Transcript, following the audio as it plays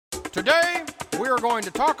Today, we are going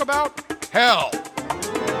to talk about hell.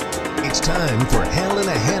 It's time for Hell in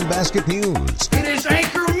a Handbasket News. It is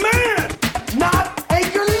Anchor Man, not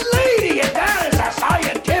Anchor Lady, and that is a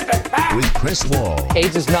scientific fact. With Chris Wall.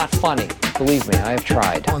 AIDS is not funny. Believe me, I have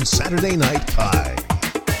tried. On Saturday Night Pie.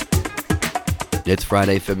 It's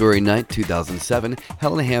Friday, February 9th, 2007.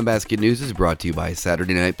 Hell in a Handbasket News is brought to you by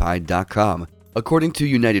SaturdayNightPie.com. According to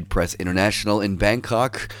United Press International in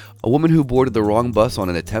Bangkok, a woman who boarded the wrong bus on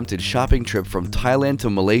an attempted shopping trip from Thailand to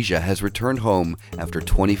Malaysia has returned home after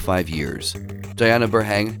 25 years. Diana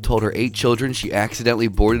Burhang told her 8 children she accidentally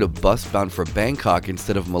boarded a bus bound for Bangkok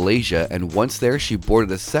instead of Malaysia, and once there she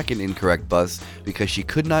boarded a second incorrect bus because she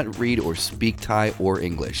could not read or speak Thai or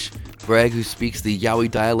English. Bragg, who speaks the Yaoi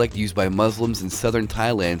dialect used by Muslims in southern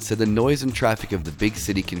Thailand, said the noise and traffic of the big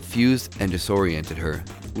city confused and disoriented her,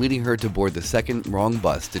 leading her to board the second wrong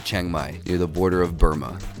bus to Chiang Mai, near the border of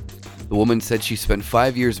Burma. The woman said she spent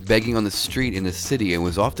 5 years begging on the street in the city and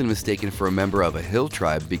was often mistaken for a member of a hill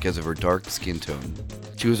tribe because of her dark skin tone.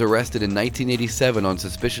 She was arrested in 1987 on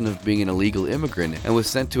suspicion of being an illegal immigrant and was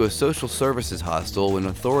sent to a social services hostel when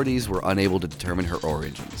authorities were unable to determine her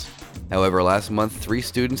origins. However, last month, 3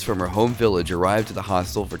 students from her home village arrived at the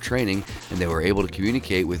hostel for training, and they were able to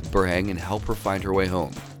communicate with Burhang and help her find her way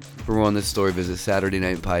home. For more on this story, visit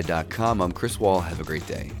SaturdayNightPie.com. I'm Chris Wall. Have a great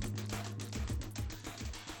day.